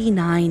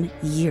 49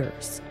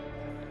 years.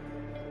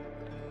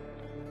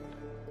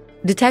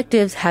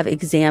 Detectives have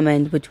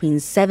examined between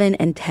 7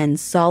 and 10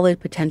 solid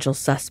potential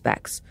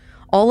suspects,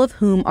 all of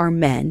whom are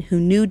men who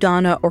knew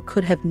Donna or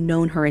could have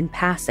known her in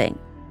passing.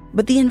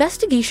 But the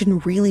investigation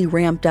really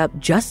ramped up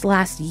just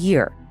last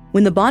year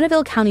when the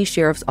Bonneville County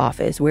Sheriff's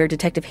Office, where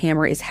Detective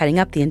Hammer is heading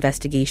up the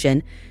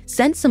investigation,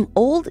 sent some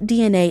old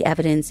DNA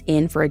evidence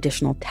in for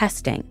additional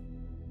testing.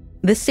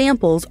 The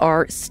samples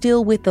are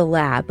still with the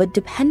lab, but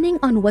depending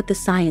on what the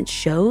science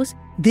shows,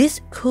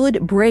 this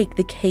could break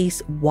the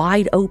case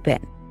wide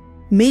open.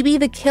 Maybe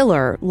the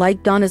killer,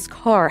 like Donna's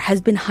car,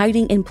 has been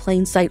hiding in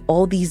plain sight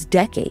all these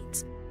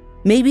decades.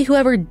 Maybe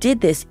whoever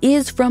did this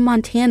is from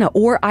Montana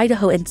or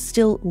Idaho and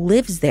still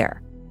lives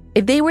there.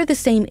 If they were the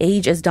same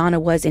age as Donna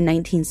was in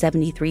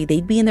 1973,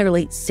 they'd be in their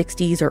late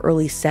 60s or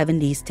early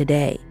 70s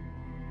today.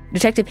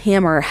 Detective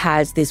Hammer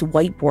has this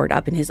whiteboard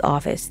up in his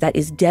office that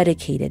is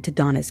dedicated to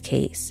Donna's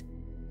case.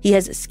 He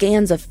has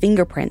scans of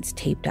fingerprints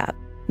taped up,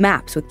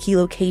 maps with key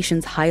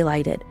locations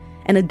highlighted,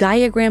 and a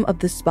diagram of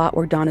the spot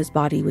where Donna's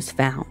body was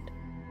found.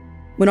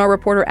 When our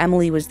reporter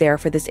Emily was there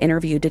for this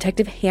interview,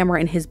 Detective Hammer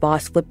and his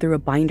boss flipped through a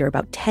binder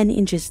about 10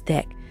 inches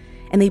thick,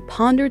 and they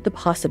pondered the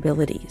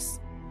possibilities.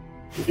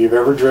 If you've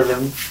ever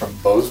driven from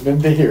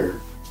Bozeman to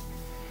here,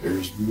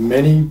 there's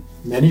many,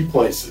 many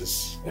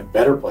places, and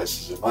better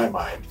places in my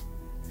mind,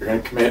 you're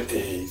going to commit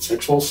a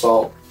sexual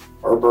assault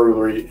or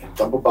burglary and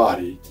dump a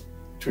body.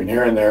 Between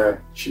here and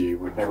there, she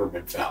would never have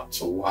been found.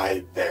 So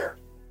why there?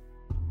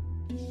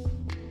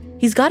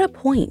 He's got a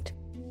point.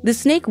 The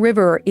Snake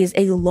River is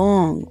a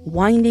long,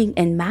 winding,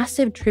 and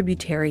massive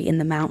tributary in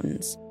the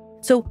mountains.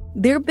 So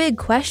their big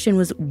question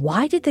was,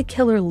 why did the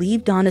killer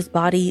leave Donna's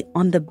body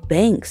on the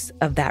banks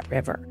of that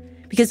river?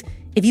 Because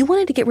if you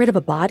wanted to get rid of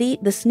a body,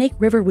 the Snake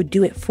River would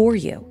do it for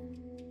you.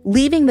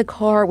 Leaving the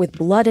car with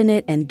blood in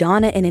it and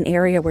Donna in an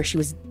area where she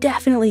was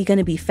definitely going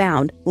to be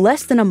found,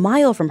 less than a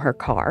mile from her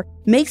car,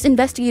 makes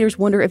investigators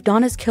wonder if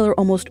Donna's killer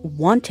almost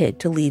wanted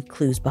to leave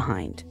clues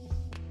behind.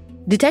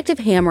 Detective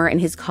Hammer and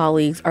his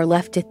colleagues are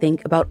left to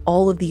think about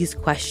all of these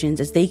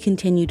questions as they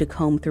continue to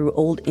comb through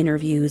old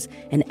interviews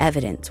and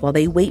evidence while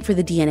they wait for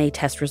the DNA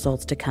test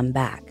results to come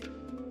back.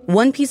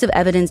 One piece of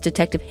evidence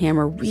Detective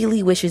Hammer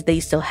really wishes they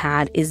still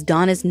had is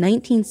Donna's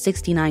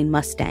 1969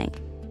 Mustang.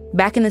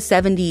 Back in the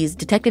 70s,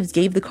 detectives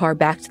gave the car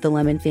back to the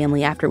Lemon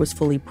family after it was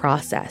fully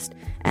processed,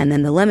 and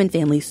then the Lemon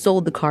family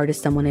sold the car to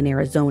someone in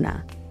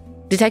Arizona.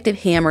 Detective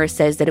Hammer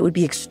says that it would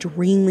be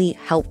extremely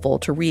helpful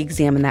to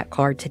re-examine that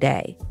car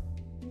today.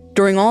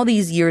 During all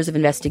these years of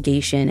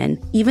investigation, and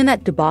even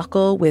that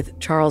debacle with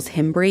Charles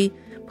Hembry,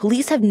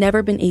 police have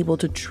never been able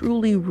to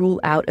truly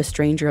rule out a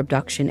stranger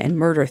abduction and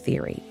murder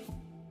theory.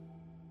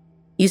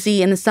 You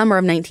see, in the summer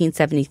of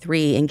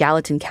 1973 in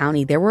Gallatin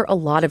County, there were a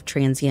lot of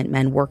transient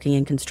men working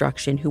in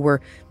construction who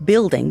were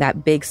building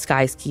that big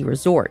sky ski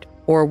resort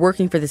or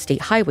working for the state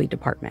highway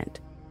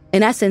department.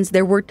 In essence,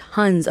 there were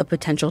tons of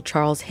potential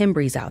Charles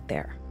Hembrys out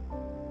there.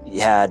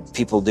 You had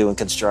people doing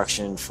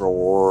construction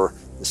for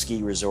the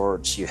ski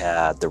resorts. You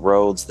had the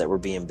roads that were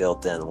being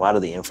built then. A lot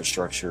of the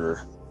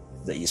infrastructure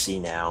that you see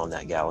now in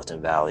that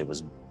Gallatin Valley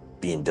was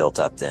being built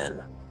up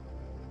then.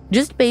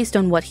 Just based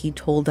on what he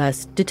told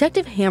us,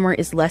 Detective Hammer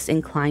is less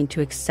inclined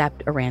to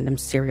accept a random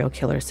serial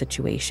killer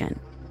situation.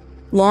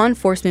 Law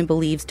enforcement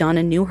believes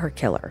Donna knew her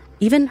killer.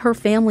 Even her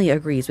family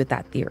agrees with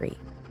that theory.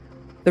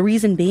 The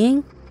reason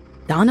being,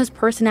 Donna's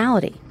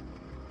personality.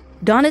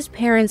 Donna's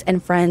parents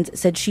and friends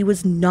said she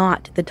was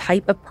not the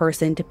type of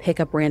person to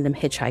pick up random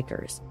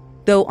hitchhikers.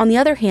 Though, on the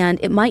other hand,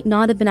 it might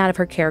not have been out of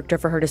her character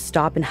for her to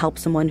stop and help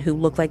someone who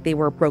looked like they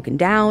were broken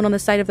down on the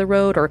side of the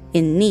road or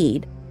in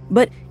need.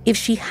 But if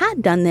she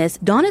had done this,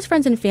 Donna's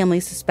friends and family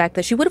suspect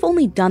that she would have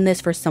only done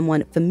this for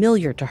someone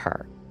familiar to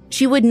her.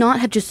 She would not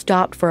have just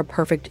stopped for a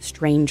perfect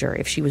stranger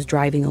if she was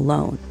driving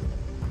alone.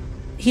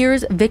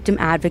 Here's victim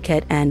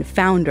advocate and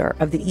founder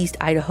of the East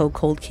Idaho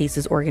Cold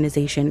Cases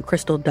organization,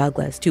 Crystal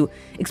Douglas, to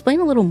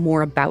explain a little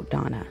more about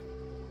Donna.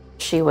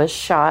 She was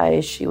shy,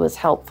 she was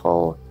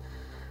helpful,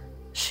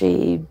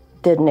 she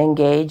didn't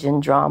engage in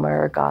drama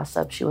or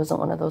gossip. She wasn't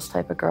one of those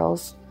type of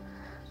girls.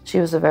 She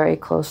was a very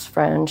close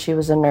friend. She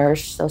was a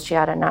nurse, so she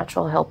had a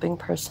natural helping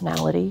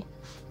personality.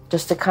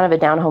 Just a kind of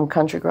a down-home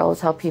country girl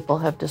is how people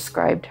have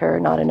described her,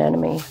 not an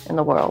enemy in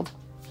the world.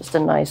 Just a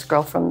nice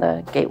girl from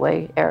the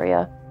Gateway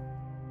area.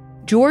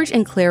 George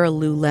and Clara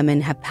Lou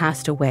Lemon have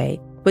passed away,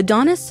 but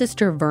Donna's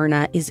sister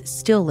Verna is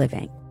still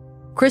living.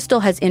 Crystal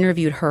has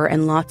interviewed her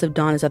and lots of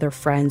Donna's other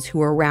friends who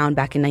were around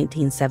back in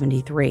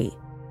 1973.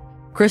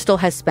 Crystal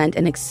has spent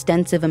an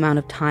extensive amount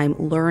of time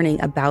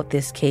learning about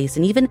this case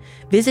and even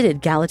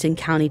visited Gallatin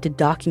County to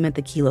document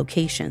the key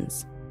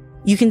locations.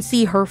 You can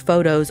see her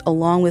photos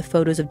along with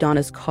photos of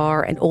Donna's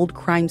car and old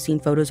crime scene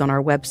photos on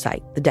our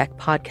website,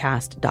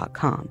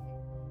 thedeckpodcast.com.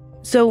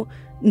 So,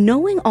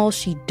 knowing all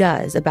she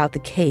does about the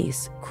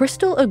case,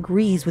 Crystal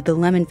agrees with the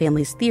Lemon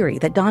family's theory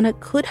that Donna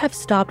could have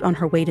stopped on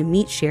her way to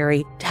meet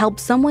Sherry to help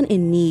someone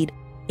in need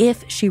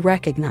if she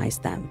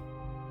recognized them.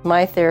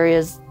 My theory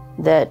is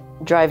that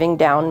driving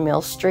down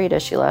Mill Street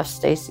as she left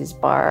Stacy's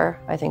bar,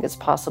 I think it's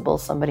possible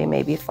somebody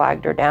maybe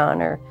flagged her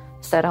down or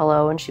said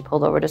hello, and she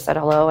pulled over to say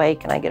hello, hey,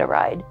 can I get a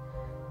ride?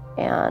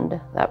 And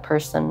that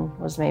person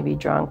was maybe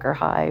drunk or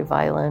high,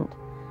 violent,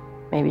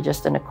 maybe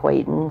just an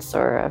acquaintance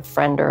or a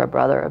friend or a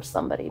brother of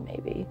somebody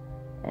maybe.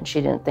 And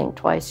she didn't think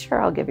twice.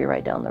 Sure, I'll give you a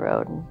ride down the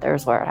road. And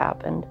there's where it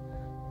happened.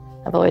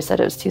 I've always said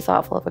it was too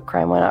thoughtful of a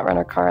crime. Why not run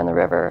her car in the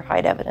river,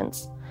 hide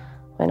evidence?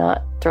 Why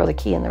not throw the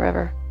key in the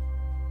river?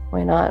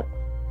 Why not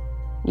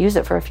use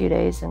it for a few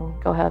days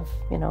and go have,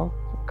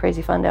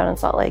 crazy fun down in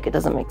Salt Lake? It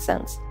doesn't make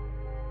sense.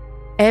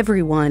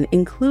 Everyone,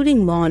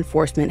 including law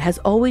enforcement, has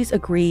always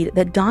agreed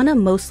that Donna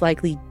most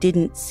likely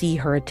didn't see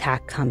her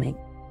attack coming,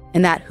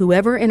 and that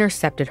whoever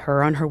intercepted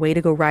her on her way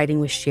to go riding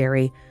with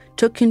Sherry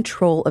took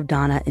control of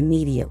Donna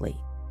immediately.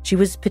 She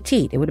was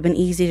petite. It would have been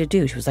easy to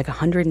do. She was like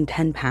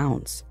 110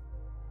 pounds.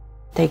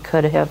 They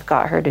could have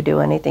got her to do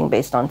anything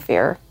based on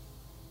fear.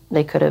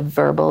 They could have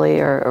verbally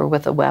or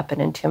with a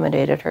weapon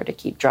intimidated her to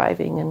keep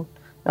driving, and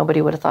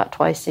nobody would have thought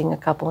twice seeing a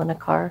couple in a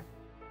car.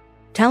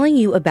 Telling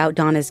you about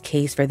Donna's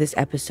case for this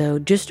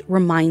episode just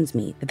reminds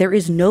me that there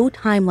is no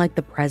time like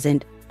the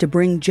present to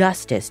bring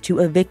justice to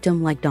a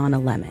victim like Donna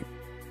Lemon.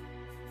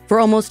 For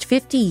almost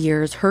 50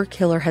 years, her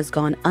killer has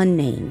gone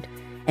unnamed,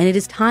 and it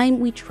is time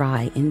we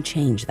try and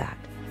change that.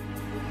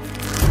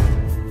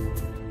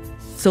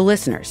 So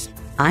listeners,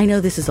 I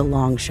know this is a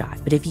long shot,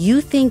 but if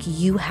you think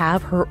you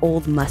have her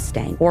old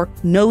Mustang or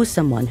know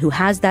someone who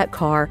has that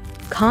car,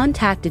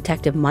 contact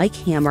Detective Mike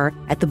Hammer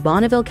at the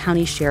Bonneville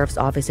County Sheriff's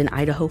Office in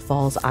Idaho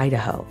Falls,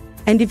 Idaho.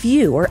 And if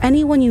you or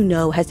anyone you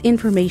know has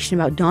information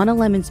about Donna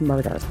Lemon's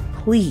murder,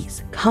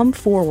 please come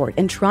forward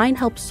and try and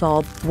help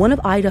solve one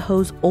of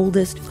Idaho's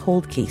oldest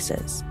cold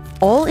cases.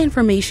 All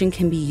information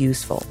can be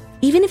useful,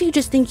 even if you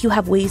just think you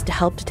have ways to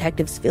help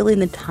detectives fill in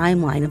the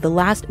timeline of the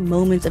last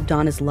moments of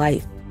Donna's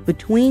life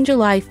between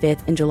July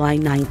 5th and July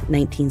 9th,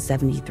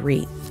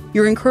 1973.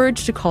 You're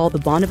encouraged to call the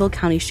Bonneville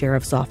County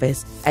Sheriff's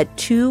Office at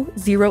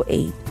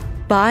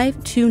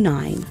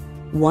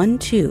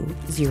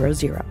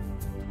 208-529-1200.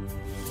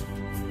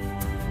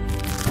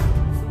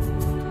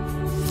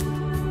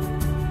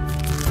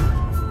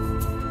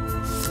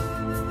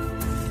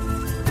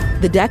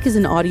 The Deck is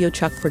an Audio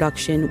Chuck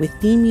production with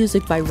theme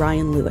music by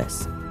Ryan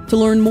Lewis. To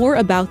learn more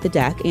about The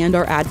Deck and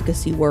our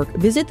advocacy work,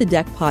 visit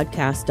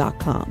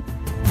thedeckpodcast.com.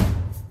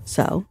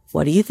 So,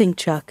 what do you think,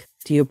 Chuck?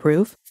 Do you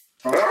approve?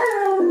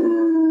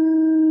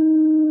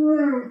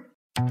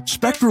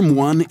 Spectrum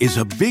One is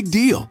a big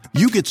deal.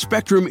 You get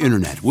Spectrum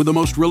Internet with the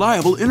most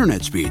reliable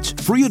internet speeds,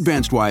 free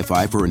advanced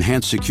Wi-Fi for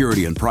enhanced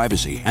security and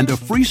privacy, and a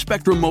free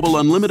Spectrum Mobile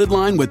Unlimited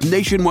line with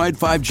nationwide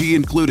 5G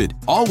included,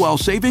 all while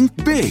saving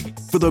big.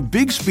 For the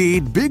big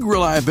speed, big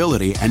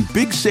reliability, and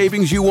big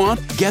savings you want,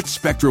 get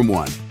Spectrum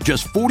One.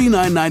 Just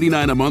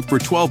 $49.99 a month for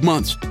 12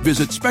 months.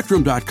 Visit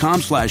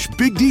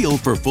spectrum.com/big deal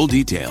for full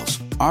details.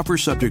 Offer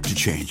subject to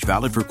change.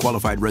 Valid for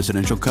qualified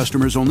residential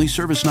customers only.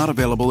 Service not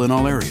available in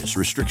all areas.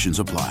 Restrictions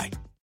apply.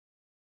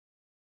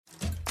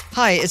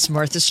 Hi, it's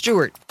Martha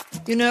Stewart.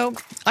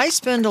 I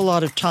spend a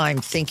lot of time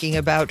thinking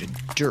about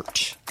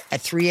dirt.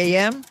 At 3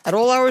 a.m., at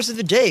all hours of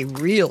the day,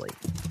 really.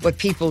 What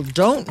people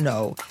don't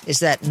know is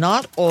that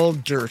not all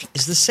dirt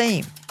is the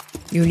same.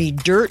 You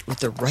need dirt with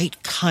the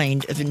right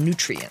kind of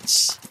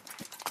nutrients.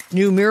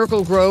 New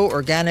Miracle-Gro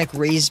organic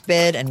raised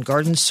bed and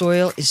garden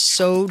soil is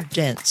so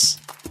dense,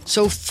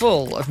 so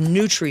full of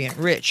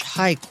nutrient-rich,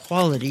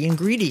 high-quality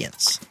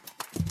ingredients.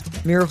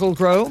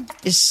 Miracle-Gro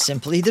is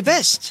simply the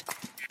best.